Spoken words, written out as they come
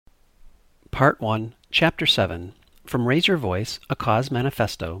Part 1, Chapter 7, from Raise Your Voice, A Cause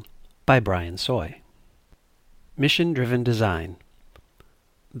Manifesto, by Brian Soy. Mission-Driven Design.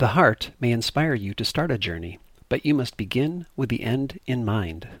 The heart may inspire you to start a journey, but you must begin with the end in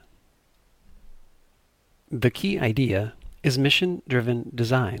mind. The key idea is mission-driven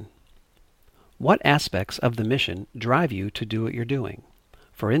design. What aspects of the mission drive you to do what you're doing?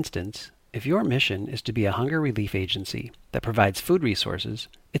 For instance, if your mission is to be a hunger relief agency that provides food resources,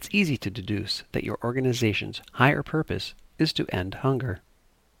 it's easy to deduce that your organization's higher purpose is to end hunger.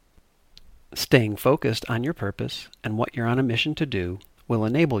 Staying focused on your purpose and what you're on a mission to do will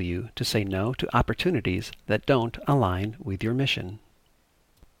enable you to say no to opportunities that don't align with your mission.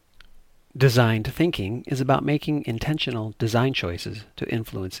 Designed thinking is about making intentional design choices to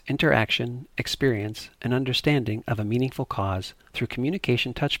influence interaction, experience, and understanding of a meaningful cause through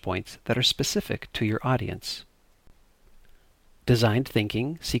communication touchpoints that are specific to your audience. Designed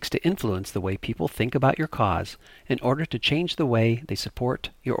thinking seeks to influence the way people think about your cause in order to change the way they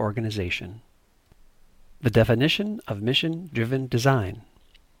support your organization. The definition of mission-driven design.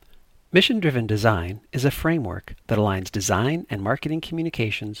 Mission-driven design is a framework that aligns design and marketing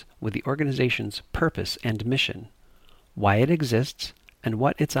communications with the organization's purpose and mission, why it exists, and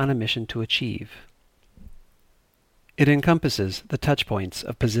what it's on a mission to achieve. It encompasses the touchpoints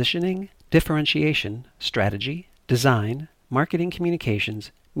of positioning, differentiation, strategy, design, marketing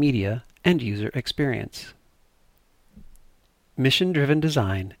communications, media, and user experience. Mission-driven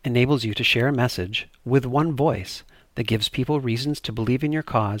design enables you to share a message with one voice that gives people reasons to believe in your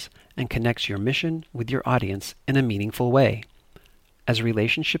cause and connects your mission with your audience in a meaningful way. As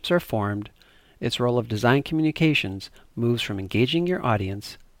relationships are formed, its role of design communications moves from engaging your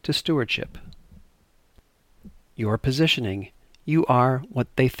audience to stewardship. Your positioning. You are what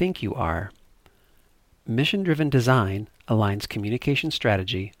they think you are. Mission-driven design aligns communication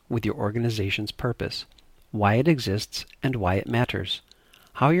strategy with your organization's purpose, why it exists, and why it matters.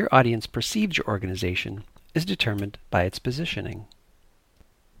 How your audience perceives your organization is determined by its positioning.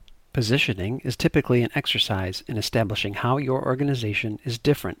 Positioning is typically an exercise in establishing how your organization is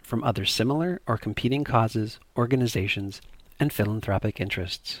different from other similar or competing causes, organizations, and philanthropic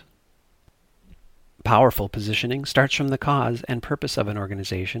interests. Powerful positioning starts from the cause and purpose of an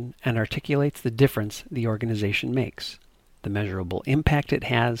organization and articulates the difference the organization makes, the measurable impact it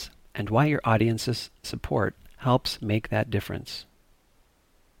has, and why your audience's support helps make that difference.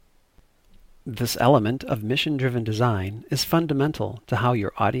 This element of mission-driven design is fundamental to how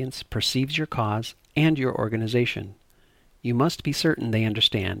your audience perceives your cause and your organization. You must be certain they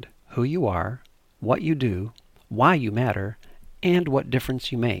understand who you are, what you do, why you matter, and what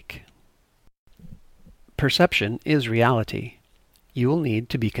difference you make. Perception is reality. You will need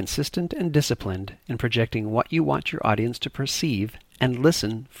to be consistent and disciplined in projecting what you want your audience to perceive and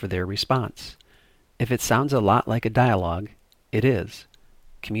listen for their response. If it sounds a lot like a dialogue, it is.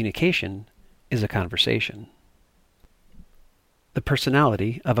 Communication is a conversation. The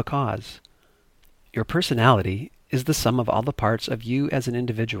personality of a cause. Your personality is the sum of all the parts of you as an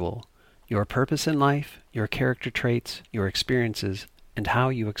individual, your purpose in life, your character traits, your experiences, and how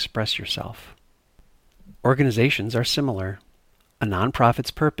you express yourself. Organizations are similar. A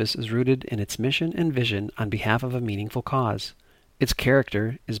nonprofit's purpose is rooted in its mission and vision on behalf of a meaningful cause. Its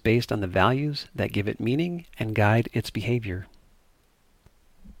character is based on the values that give it meaning and guide its behavior.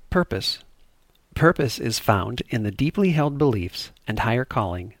 Purpose. Purpose is found in the deeply held beliefs and higher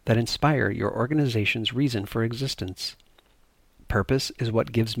calling that inspire your organization's reason for existence. Purpose is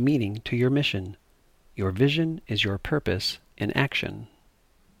what gives meaning to your mission. Your vision is your purpose in action.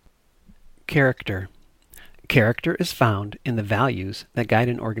 Character. Character is found in the values that guide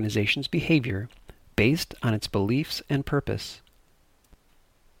an organization's behavior based on its beliefs and purpose.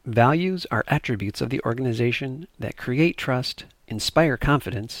 Values are attributes of the organization that create trust, inspire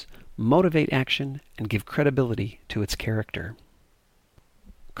confidence, motivate action, and give credibility to its character.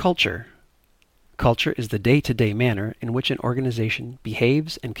 Culture. Culture is the day-to-day manner in which an organization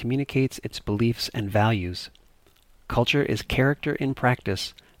behaves and communicates its beliefs and values. Culture is character in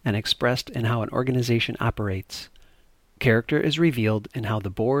practice and expressed in how an organization operates. Character is revealed in how the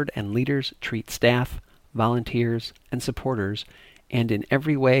board and leaders treat staff, volunteers, and supporters, and in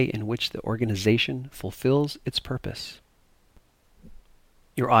every way in which the organization fulfills its purpose.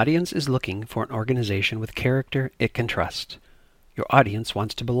 Your audience is looking for an organization with character it can trust. Your audience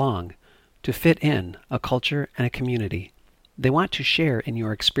wants to belong, to fit in a culture and a community. They want to share in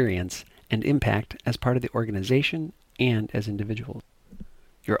your experience and impact as part of the organization and as individuals.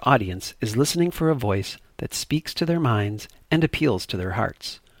 Your audience is listening for a voice that speaks to their minds and appeals to their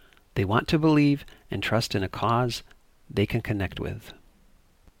hearts. They want to believe and trust in a cause they can connect with.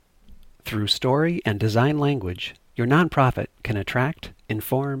 Through story and design language, your nonprofit can attract,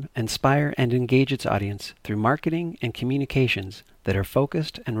 inform, inspire, and engage its audience through marketing and communications that are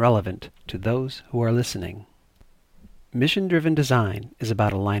focused and relevant to those who are listening. Mission-driven design is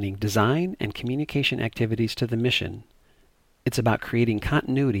about aligning design and communication activities to the mission. It's about creating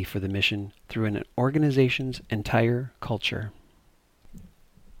continuity for the mission through an organization's entire culture.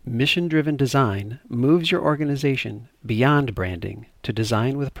 Mission-driven design moves your organization beyond branding to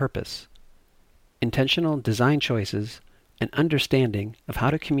design with purpose. Intentional design choices, an understanding of how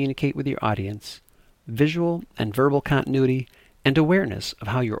to communicate with your audience, visual and verbal continuity, and awareness of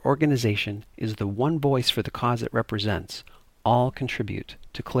how your organization is the one voice for the cause it represents all contribute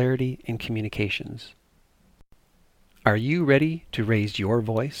to clarity in communications. Are you ready to raise your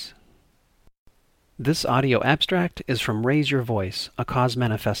voice? This audio abstract is from Raise Your Voice, A Cause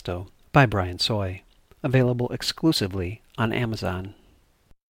Manifesto by Brian Soy, available exclusively on Amazon.